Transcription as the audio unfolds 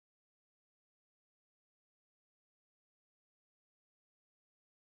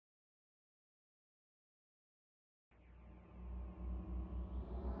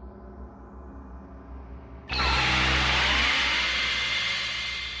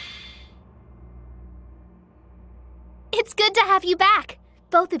It's good to have you back.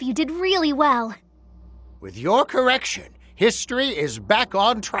 Both of you did really well. With your correction, history is back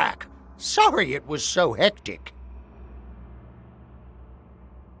on track. Sorry it was so hectic.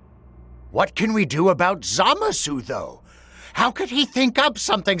 What can we do about Zamasu, though? How could he think up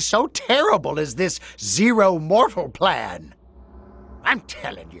something so terrible as this zero mortal plan? I'm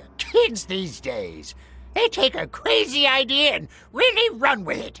telling you, kids these days, they take a crazy idea and really run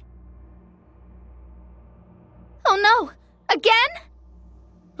with it. Oh no! Again?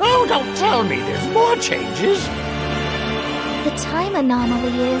 Oh, don't tell me there's more changes. The time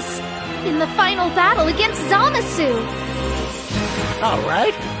anomaly is in the final battle against Zamasu. All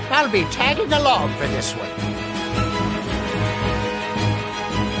right, I'll be tagging along for this one.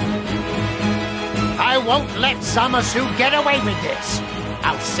 I won't let Zamasu get away with this.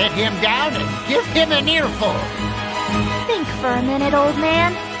 I'll sit him down and give him an earful. Think for a minute, old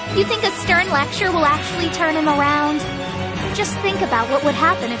man. You think a stern lecture will actually turn him around? Just think about what would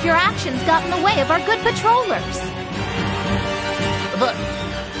happen if your actions got in the way of our good patrollers. But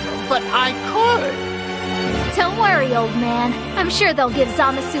I could. Don't worry, old man. I'm sure they'll give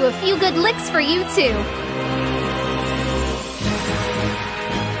Zamasu a few good licks for you, too.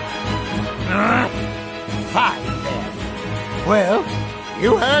 Fine, then. Well,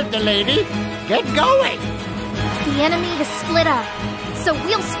 you heard the lady. Get going. The enemy has split up, so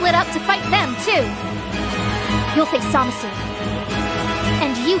we'll split up to fight them, too. You'll face Zamasu.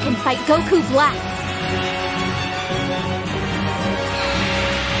 And you can fight Goku Black.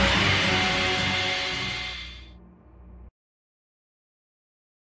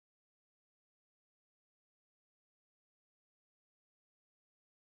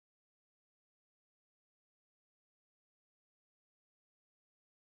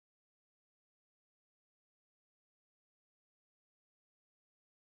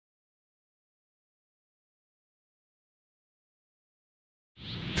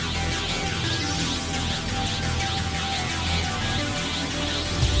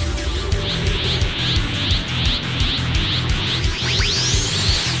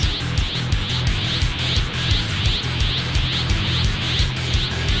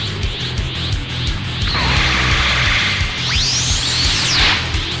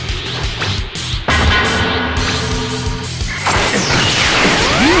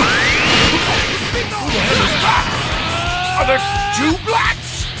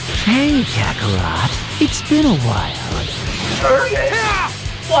 Hey, Kakarot. It's been a while.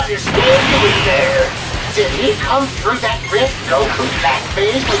 What is he doing there? Did he come through that rift Goku Black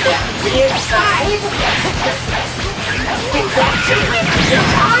phase with that weird side? We've got to rift in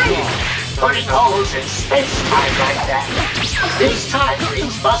time! Putting holes in space-time like that. These time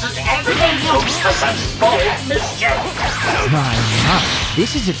rings wasn't ever used for such bold mischief. My,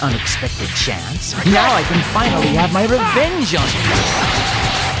 this is an unexpected chance. Now I can finally have my revenge on you.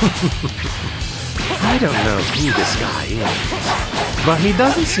 I don't know who this guy is, but he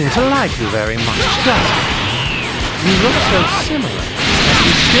doesn't seem to like you very much, does he? You look so similar, and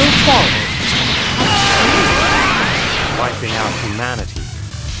you still follow. Wiping out humanity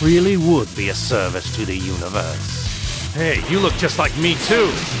really would be a service to the universe. Hey, you look just like me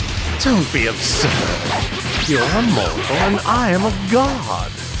too. Don't be absurd. You're a mortal and I am a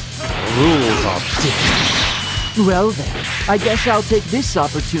god. The rules are different. Well then, I guess I'll take this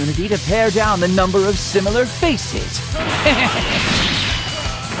opportunity to pare down the number of similar faces.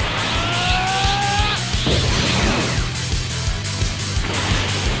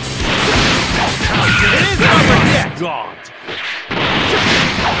 It is over yet, God!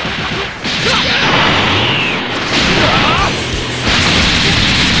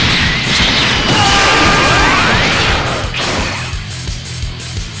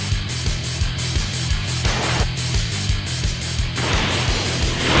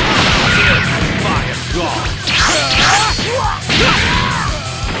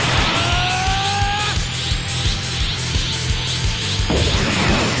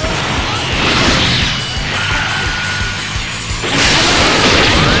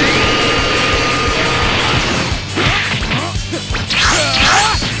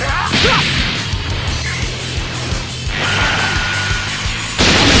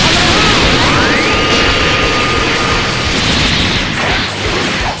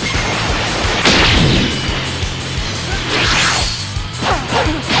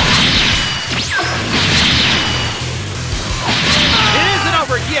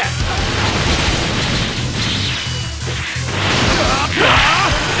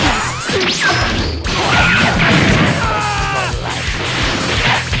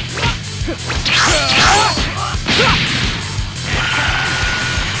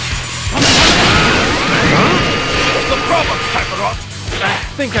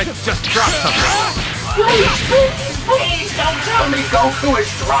 think I just dropped something. Please don't tell me Goku has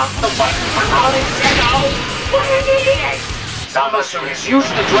dropped the button for calling Zeno. What an idiot! Zamasu has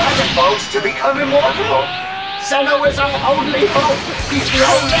used the Dragon Balls to become immortal. Zeno is our only hope. He's the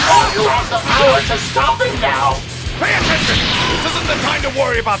only one who has the power to stop him now. Pay attention! This isn't the time to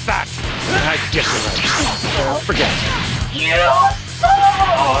worry about that! I guess you're right. Forget it. You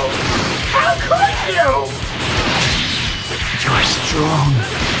fool! How could you? You're strong.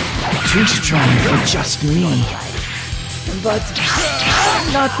 Too strong for just me. But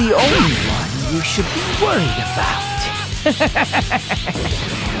I'm not the only one you should be worried about.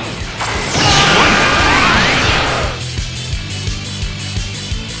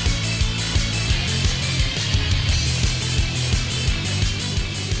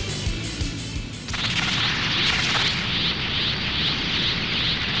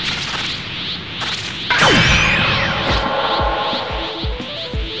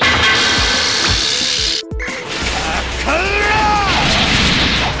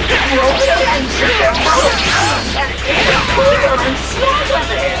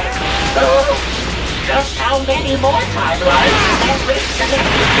 Just how many more timelines has Rich and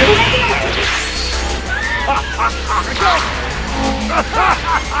Invaders?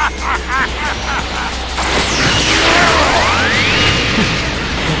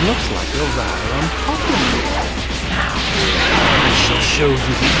 It looks like you're rather unpopular. Now, I shall show you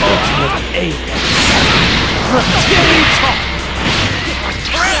the ultimate apex.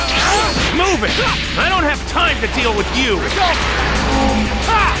 Move it! I don't have time to deal with you!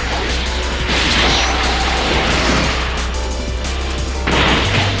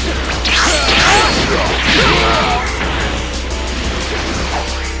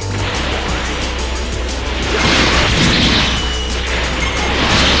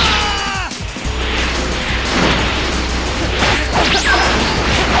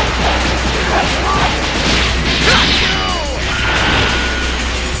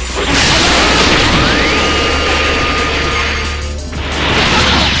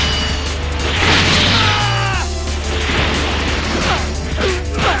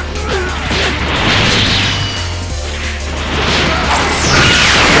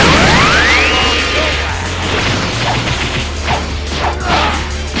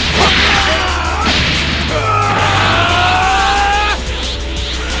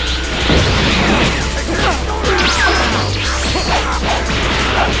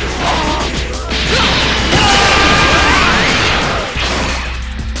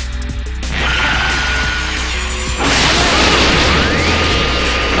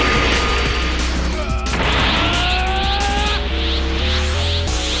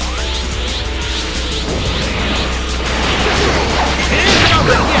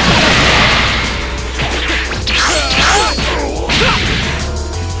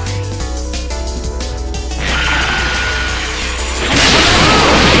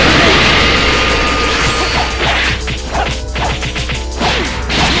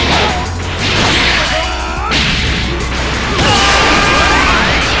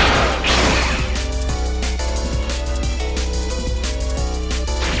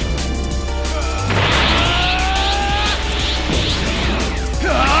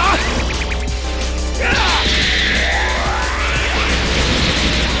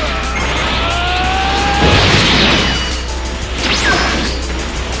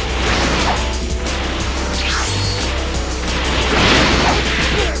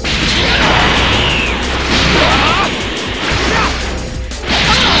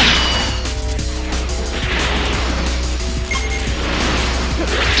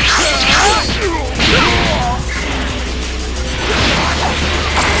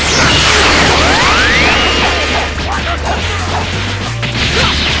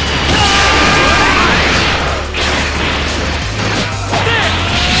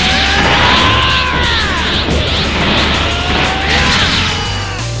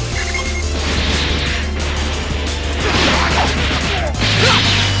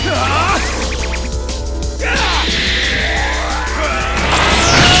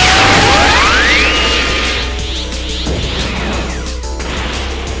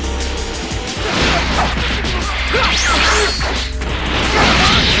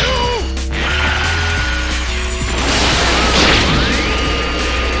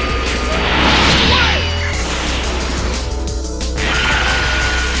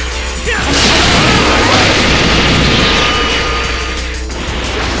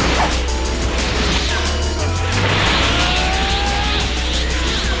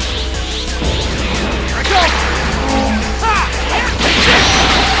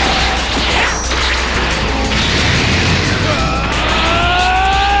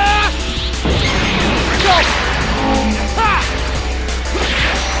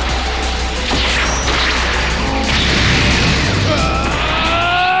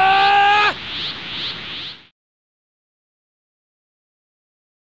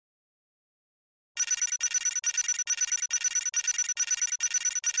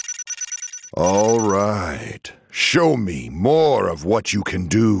 All right. Show me more of what you can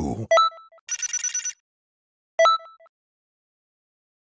do.